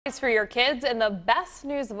For your kids, and the best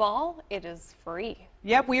news of all, it is free.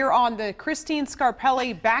 Yep, we are on the Christine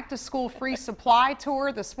Scarpelli Back to School Free Supply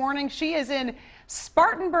Tour this morning. She is in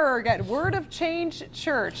Spartanburg at Word of Change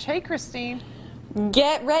Church. Hey, Christine.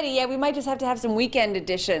 Get ready. Yeah, we might just have to have some weekend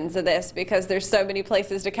editions of this because there's so many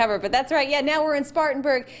places to cover. But that's right. Yeah, now we're in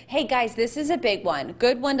Spartanburg. Hey, guys, this is a big one.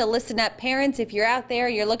 Good one to listen up. Parents, if you're out there,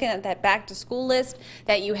 you're looking at that back to school list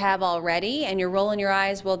that you have already and you're rolling your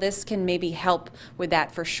eyes, well, this can maybe help with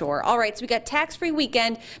that for sure. All right, so we got tax-free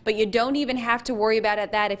weekend, but you don't even have to worry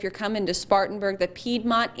about that if you're coming to Spartanburg, the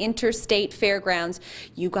Piedmont Interstate Fairgrounds.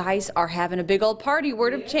 You guys are having a big old party.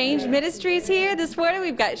 Word of Change Ministries here this morning.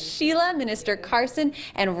 We've got Sheila, Minister Carson,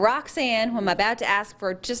 and Roxanne, who I'm about to ask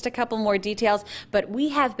for just a couple more details, but we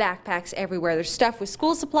have backpacks everywhere. There's stuff with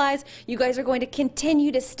school supplies. You guys are going to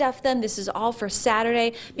continue to stuff them. This is all for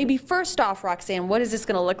Saturday. Maybe first off, Roxanne, what is this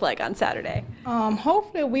going to look like on Saturday?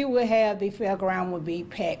 Hopefully we will have the fairground will be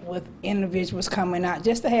packed with individuals coming out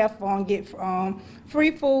just to have fun, get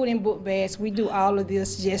free food and book bags. We do all of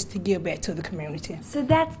this just to give back to the community. So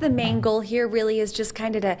that's the main goal here, really, is just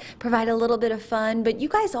kind of to provide a little bit of fun, but you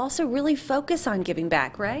guys also really focus on giving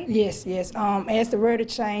back, right? Yes, yes. As the Word of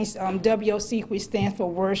Change, WOC, which stands for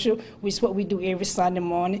worship, which is what we do every Sunday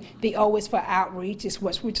morning. The O is for outreach,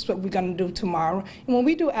 which is what we're going to do tomorrow. And when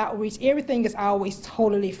we do outreach, everything is always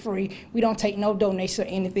totally free. We don't take no donation or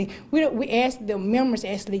anything. We ask the members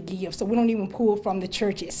actually give, so we don't even pull from the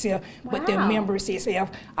church itself, but the members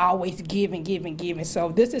itself always give and give and give. And so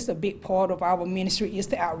this is a big part of our ministry, is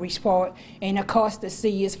the outreach part. And of course the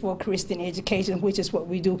C is for Christian education, which is what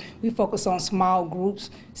we do. We focus on small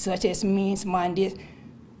groups such as Men's Mondays,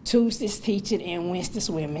 Tuesdays teaching, and Wednesdays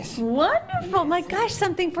women's. Wonderful. My gosh,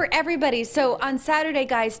 something for everybody. So on Saturday,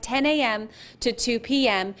 guys, 10 a.m. to 2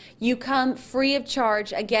 p.m., you come free of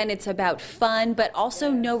charge. Again, it's about fun, but also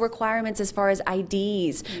no requirements as far as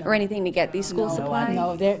IDs or anything to get these school supplies.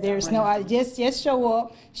 No, there's no. Just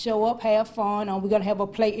show up, have fun. We're going to have a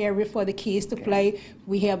play area for the kids to play.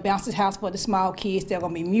 We have bouncy house for the small kids. There's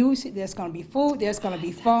going to be music, there's going to be food, there's going to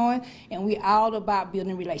be fun, and we're all about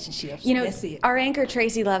building relationships. You know, that's it. Our anchor,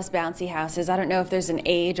 Tracy, loves bouncy houses. I don't know if there's an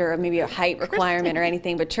age or maybe a height requirement or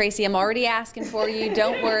anything, but Tracy, I'm already asking for you.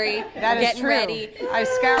 Don't worry. That We're is getting true. ready. I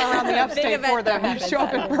scour around the upstate for them. You show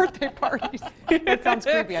up at birthday parties. That sounds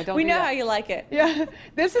creepy. I don't We do know that. how you like it. Yeah,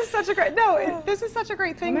 this is such a great, this is such a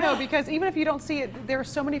great thing though, because even if you don't see it, there are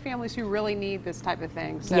so many families who really need this type of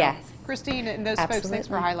thing. So, yes. Christine and those folks, thanks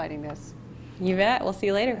for highlighting this. You bet. We'll see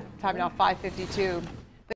you later. Time now 5:52.